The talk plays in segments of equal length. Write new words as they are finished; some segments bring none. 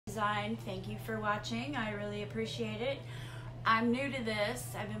design. Thank you for watching. I really appreciate it. I'm new to this.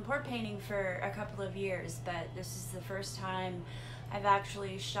 I've been pour painting for a couple of years, but this is the first time I've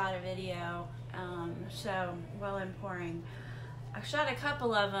actually shot a video. So while I'm pouring, I shot a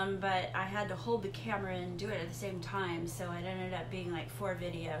couple of them, but I had to hold the camera and do it at the same time, so it ended up being like 4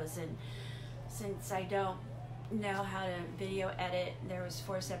 videos. And since I don't know how to video edit, there was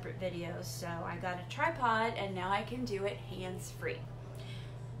 4 separate videos, so I got a tripod and now I can do it hands-free.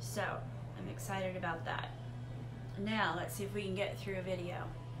 So I'm excited about that. Now let's see if we can get through a video.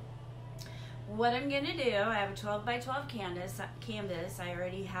 What I'm gonna do, I have a 12 by 12 canvas. I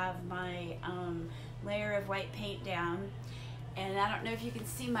already have my layer of white paint down, and I don't know if you can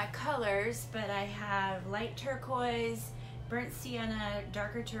see my colors, but I have light turquoise, burnt sienna,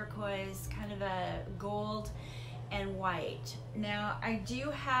 darker turquoise, kind of a gold, and white. Now I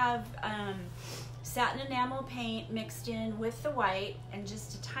do have satin enamel paint mixed in with the white, and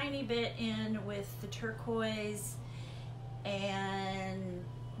just a tiny bit in with the turquoise, and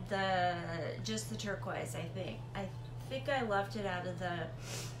just the turquoise. I think I left it out of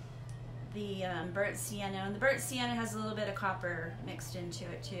the burnt sienna, and the burnt sienna has a little bit of copper mixed into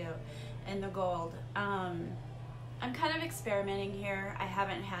it too, and the gold. I'm kind of experimenting here. I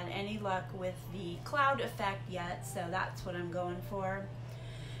haven't had any luck with the cloud effect yet, so that's what I'm going for.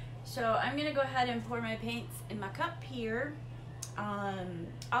 So I'm gonna go ahead and pour my paints in my cup here.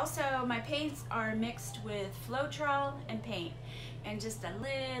 Also, my paints are mixed with Floetrol and paint, and just a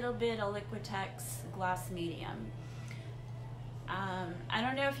little bit of Liquitex gloss medium. I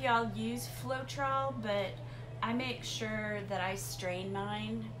don't know if y'all use Floetrol, but I make sure that I strain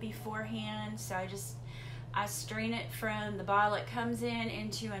mine beforehand. So I strain it from the bottle it comes in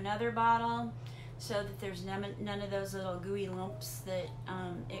into another bottle, so that there's none of those little gooey lumps that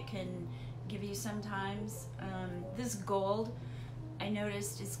it can give you sometimes. This gold, I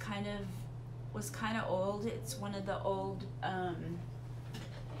noticed, was kind of old. It's one of the old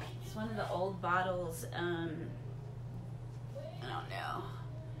bottles. I don't know.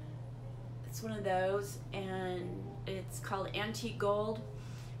 It's one of those, and it's called Antique Gold.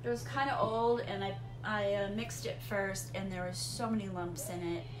 It was kind of old, and I mixed it first, and there was so many lumps in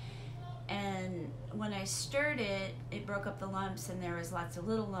it. And when I stirred it, it broke up the lumps, and there was lots of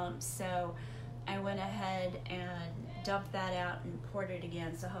little lumps. So I went ahead and dumped that out and poured it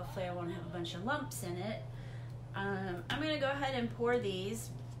again. So hopefully I won't have a bunch of lumps in it. I'm gonna go ahead and pour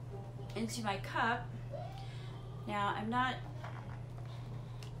these into my cup. Now, I'm not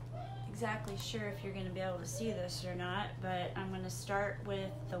exactly sure if you're gonna be able to see this or not, but I'm gonna start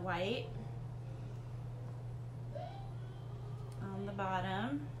with the white on the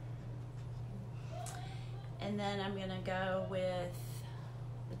bottom. And then I'm gonna go with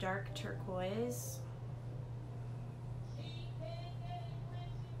the dark turquoise.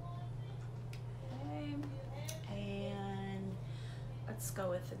 Okay, and let's go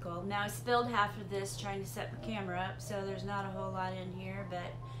with the gold. Now I spilled half of this trying to set my camera up, so there's not a whole lot in here,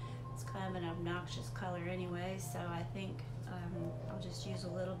 but it's kind of an obnoxious color anyway, so I think I'll just use a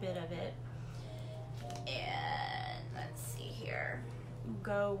little bit of it. And let's see here.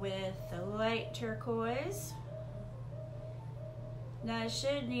 Go with the light turquoise. Now I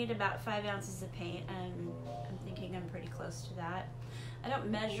should need about 5 ounces of paint. I'm thinking I'm pretty close to that. I don't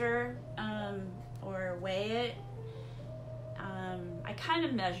measure or weigh it. I kind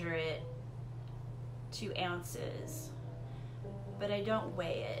of measure it 2 ounces, but I don't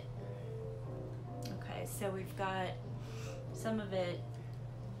weigh it. Okay, so we've got some of it,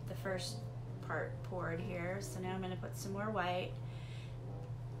 the first part poured here. So now I'm going to put some more white.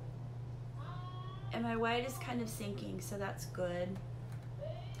 And my white is kind of sinking, so that's good.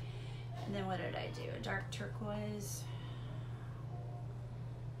 And then what did I do? A dark turquoise.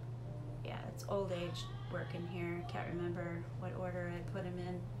 Yeah, it's old age work in here. Can't remember what order I put them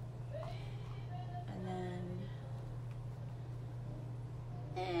in. And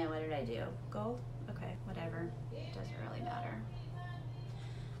then, what did I do? Gold? Okay, whatever. It doesn't really matter.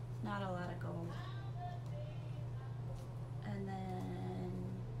 Not a lot of gold. And then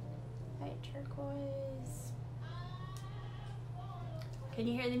light turquoise. Can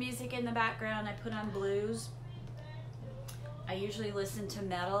you hear the music in the background? I put on blues. I usually listen to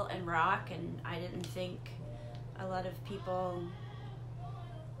metal and rock, and I didn't think a lot of people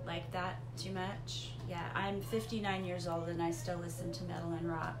like that too much. Yeah, I'm 59 years old and I still listen to metal and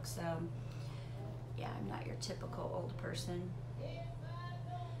rock, so yeah, I'm not your typical old person.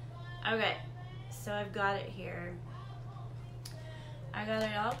 Okay, so I've got it here. I got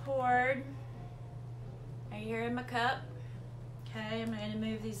it all poured right here in my cup. Okay, I'm going to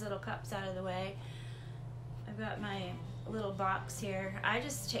move these little cups out of the way. I've got my little box here. I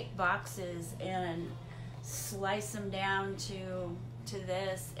just take boxes and slice them down to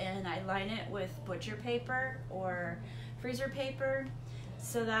this, and I line it with butcher paper or freezer paper,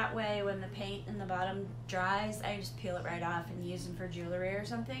 so that way when the paint in the bottom dries, I just peel it right off and use them for jewelry or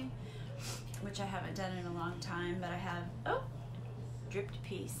something, which I haven't done in a long time, but I have. Oh, dripped a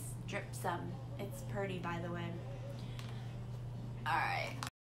piece, dripped some. It's pretty, by the way. All right.